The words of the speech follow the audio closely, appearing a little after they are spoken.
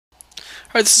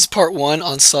Alright, this is part 1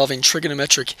 on solving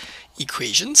trigonometric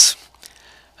equations.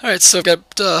 Alright, so I've got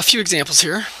a few examples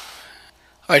here.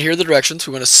 Alright, here are the directions.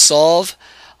 We want to solve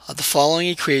the following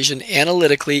equation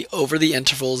analytically over the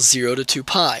interval 0 to 2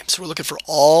 pi. So we're looking for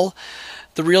all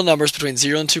the real numbers between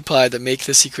 0 and 2 pi that make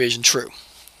this equation true.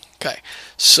 Okay,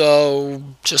 so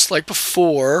just like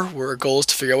before, our goal is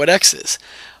to figure out what x is.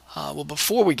 Well,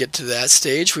 before we get to that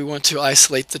stage, we want to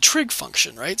isolate the trig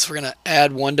function, right? So we're going to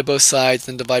add 1 to both sides,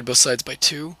 then divide both sides by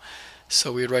 2.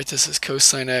 So we would write this as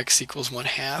cosine x equals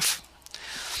 1/2.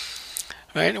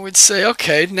 Right? And we'd say,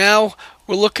 okay, now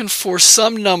we're looking for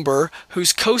some number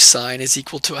whose cosine is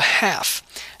equal to 1/2.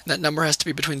 And that number has to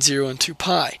be between 0 and 2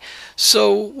 pi.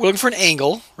 So we're looking for an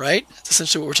angle, right? That's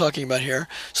essentially what we're talking about here.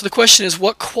 So the question is,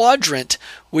 what quadrant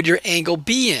would your angle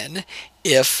be in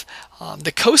if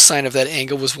the cosine of that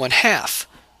angle was 1/2,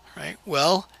 right?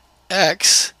 Well,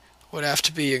 x would have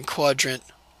to be in quadrant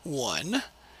 1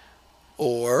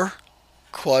 or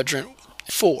quadrant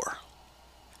 4,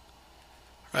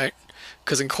 right?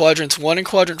 Because in quadrants 1 and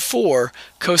quadrant 4,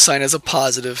 cosine is a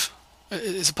positive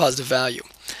value.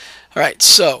 All right,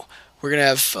 so we're going to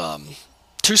have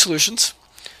two solutions,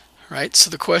 right? So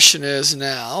the question is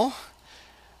now,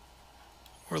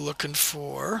 we're looking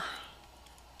for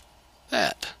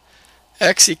that.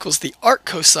 X equals the arc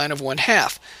cosine of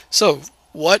 1/2. So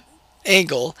what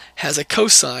angle has a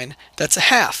cosine that's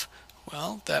 1/2?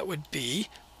 Well, that would be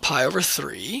pi over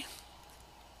 3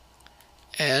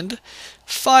 and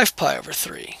 5 pi over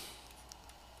 3.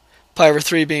 Pi over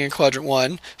 3 being in quadrant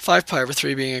 1, 5 pi over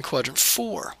 3 being in quadrant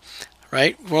 4.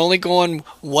 Right? We're only going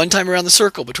one time around the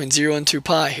circle between 0 and 2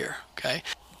 pi here. Okay.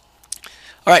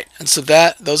 All right, and so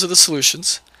those are the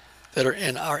solutions that are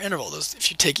in our interval. If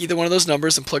you take either one of those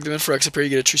numbers and plug them in for x up here, you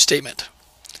get a true statement.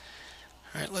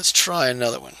 All right, let's try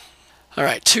another one. All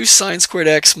right, 2 sine squared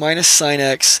x minus sine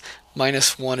x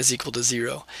minus 1 is equal to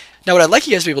 0. Now what I'd like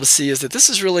you guys to be able to see is that this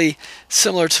is really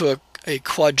similar to a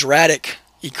quadratic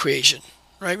equation.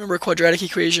 Right? Remember a quadratic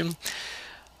equation?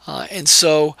 And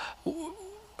so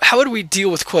how would we deal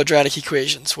with quadratic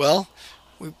equations? Well,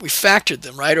 we factored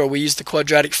them, right? Or we used the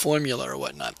quadratic formula or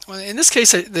whatnot. Well, in this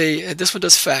case, this one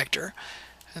does factor.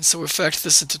 And so we factor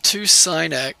this into 2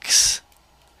 sine x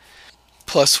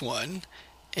plus 1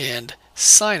 and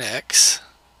sine x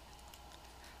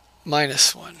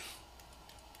minus 1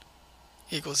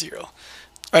 equals 0.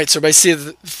 All right, so everybody see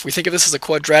that if we think of this as a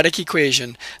quadratic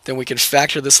equation, then we can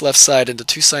factor this left side into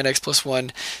 2 sine x plus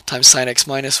 1 times sine x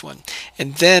minus 1.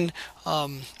 And then what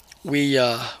do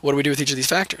we do with each of these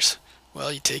factors?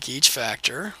 Well, you take each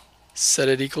factor, set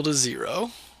it equal to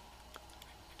 0,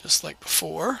 just like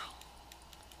before,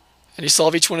 and you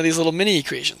solve each one of these little mini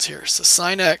equations here. So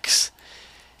sine x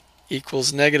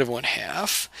equals negative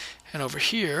 1/2, and over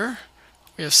here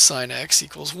we have sine x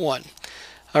equals 1.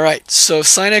 All right, so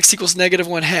sine x equals negative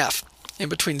 1/2 in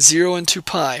between 0 and 2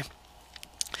 pi.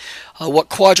 What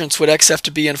quadrants would x have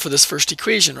to be in for this first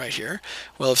equation right here?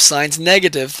 Well, if sine's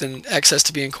negative, then x has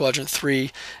to be in quadrant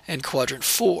 3 and quadrant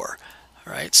 4.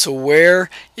 All right, so where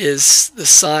is the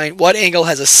sine? What angle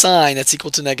has a sine that's equal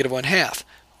to negative 1/2?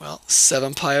 Well,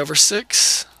 7 pi over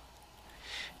 6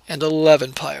 and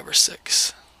 11 pi over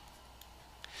 6.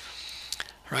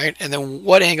 Right, and then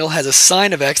what angle has a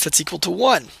sine of x that's equal to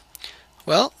 1?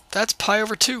 Well, that's pi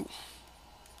over 2. All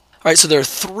right, so there are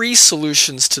 3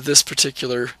 solutions to this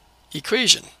particular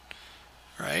equation,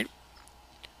 right?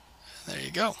 There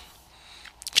you go.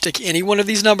 If you take any one of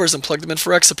these numbers and plug them in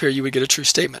for x up here, you would get a true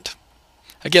statement.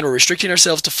 Again, we're restricting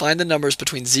ourselves to find the numbers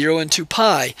between 0 and 2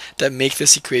 pi that make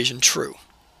this equation true.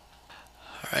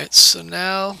 All right, so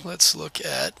now let's look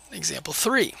at example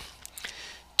 3.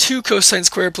 2 cosine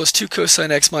squared plus 2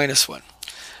 cosine x minus 1.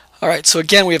 All right, so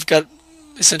again, we've got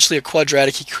essentially a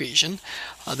quadratic equation.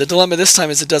 The dilemma this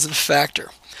time is it doesn't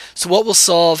factor. So what will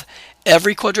solve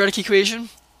every quadratic equation?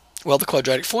 Well, the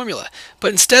quadratic formula.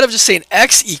 But instead of just saying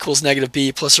x equals negative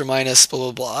b plus or minus blah,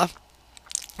 blah, blah,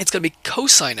 it's going to be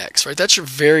cosine x, right? That's your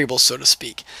variable, so to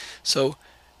speak. So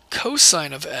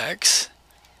cosine of x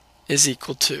is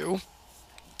equal to,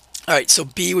 all right, so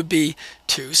b would be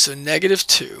 2, so negative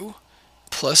 2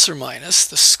 plus or minus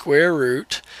the square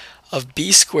root of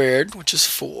b squared, which is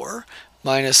 4,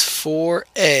 minus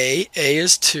 4a, a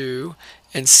is 2,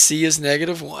 and c is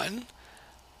negative 1,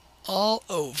 all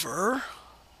over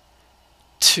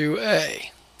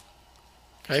 2a,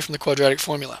 okay, from the quadratic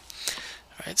formula.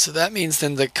 All right, so that means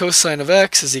then the cosine of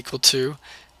x is equal to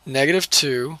negative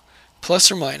 2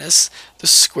 plus or minus the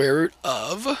square root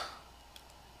of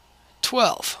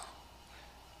 12,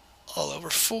 all over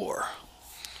 4,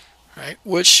 right,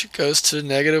 which goes to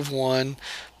negative 1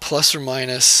 plus or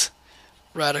minus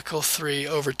radical 3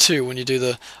 over 2 when you do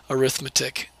the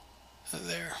arithmetic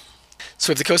there. So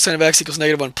we have the cosine of x equals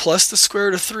negative 1 plus the square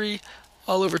root of 3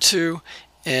 all over 2,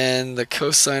 and the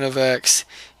cosine of x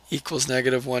equals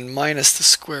negative 1 minus the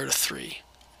square root of 3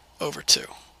 over 2.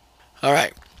 All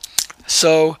right,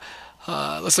 so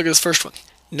let's look at this first one.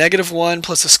 Negative 1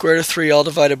 plus the square root of 3 all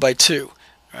divided by 2.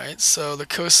 All right, so the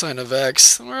cosine of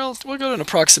x, well, we'll go to an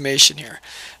approximation here.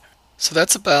 So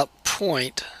that's about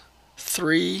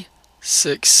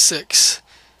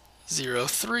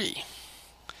 0.36603.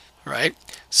 Right?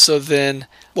 So then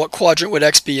what quadrant would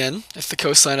x be in if the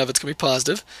cosine of it's going to be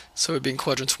positive? So it would be in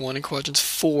quadrants 1 and quadrants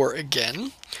 4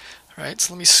 again. All right,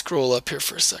 so let me scroll up here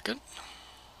for a second.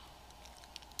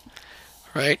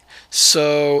 Right?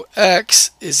 So x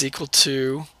is equal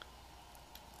to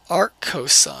arc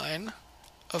cosine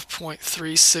of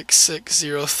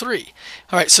 0.36603.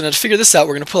 All right, so now to figure this out,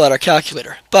 we're going to pull out our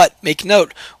calculator. But make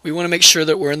note, we want to make sure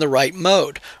that we're in the right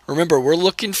mode. Remember, we're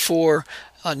looking for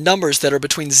numbers that are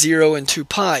between 0 and 2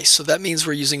 pi, so that means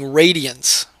we're using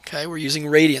radians. Okay, we're using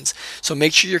radians. So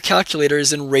make sure your calculator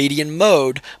is in radian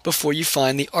mode before you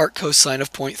find the arc cosine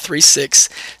of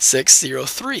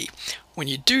 0.36603. When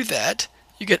you do that,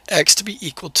 you get x to be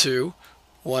equal to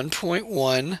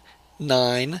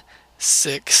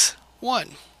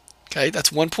 1.1961. Okay, that's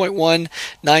 1.1961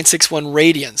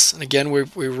 radians. And again,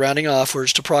 we're rounding off, we're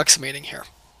just approximating here.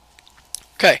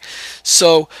 Okay,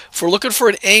 so if we're looking for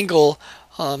an angle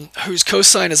whose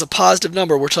cosine is a positive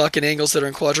number, we're talking angles that are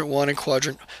in quadrant 1 and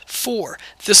quadrant 4.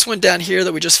 This one down here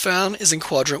that we just found is in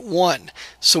quadrant 1.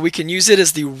 So we can use it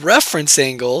as the reference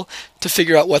angle to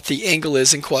figure out what the angle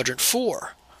is in quadrant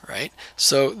 4. Right?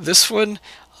 So this one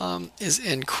is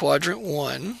in quadrant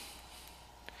 1.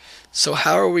 So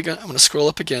how are we going to, I'm going to scroll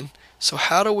up again. So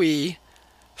how do we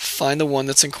find the one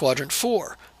that's in quadrant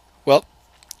 4? Well,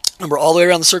 remember all the way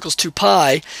around the circle is 2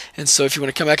 pi, and so if you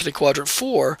want to come back into quadrant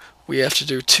 4, we have to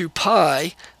do 2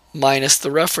 pi minus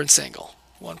the reference angle,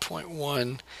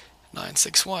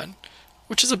 1.1961,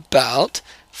 which is about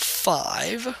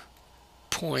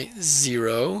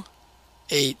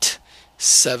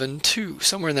 5.0872,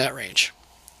 somewhere in that range.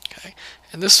 Okay,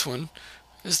 and this one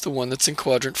is the one that's in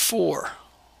quadrant 4.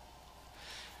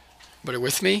 Everybody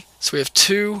with me? So we have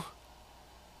two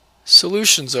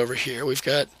solutions over here. We've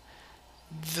got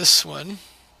this one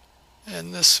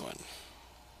and this one.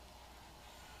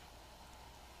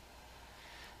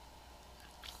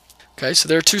 Okay, so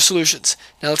there are two solutions.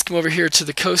 Now let's come over here to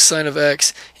the cosine of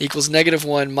x equals negative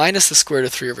 1 minus the square root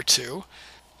of 3 over 2.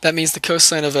 That means the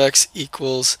cosine of x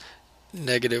equals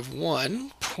negative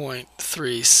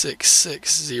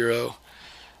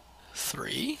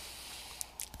 1.36603.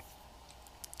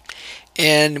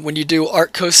 And when you do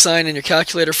arc cosine in your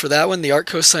calculator for that one, the arc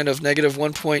cosine of negative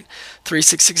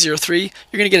 1.36603, you're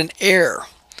going to get an error.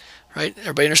 Right?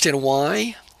 Everybody understand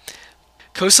why?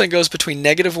 Cosine goes between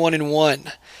negative 1 and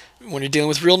 1. When you're dealing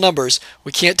with real numbers,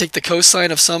 we can't take the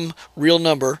cosine of some real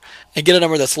number and get a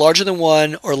number that's larger than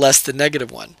 1 or less than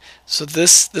negative 1. So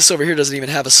this over here doesn't even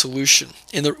have a solution.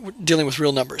 Dealing with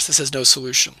real numbers, this has no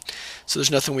solution. So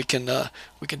there's nothing we can do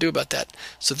about that.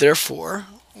 So therefore,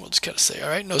 we'll just kind of say, all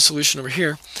right, no solution over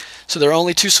here. So there are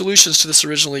only two solutions to this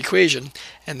original equation,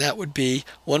 and that would be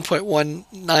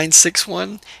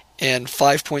 1.1961 and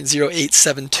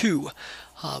 5.0872,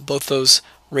 both those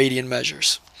radian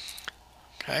measures.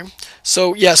 Okay,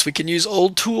 so yes, we can use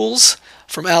old tools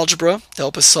from algebra to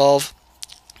help us solve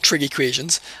trig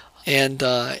equations, and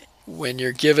when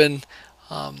you're given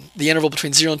the interval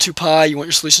between 0 and 2 pi, you want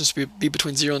your solutions to be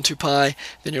between 0 and 2 pi,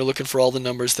 then you're looking for all the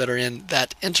numbers that are in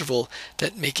that interval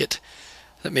that make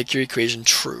your equation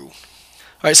true.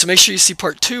 All right, so make sure you see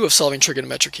part 2 of solving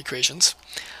trigonometric equations.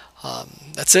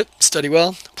 That's it. Study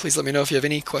well. Please let me know if you have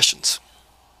any questions.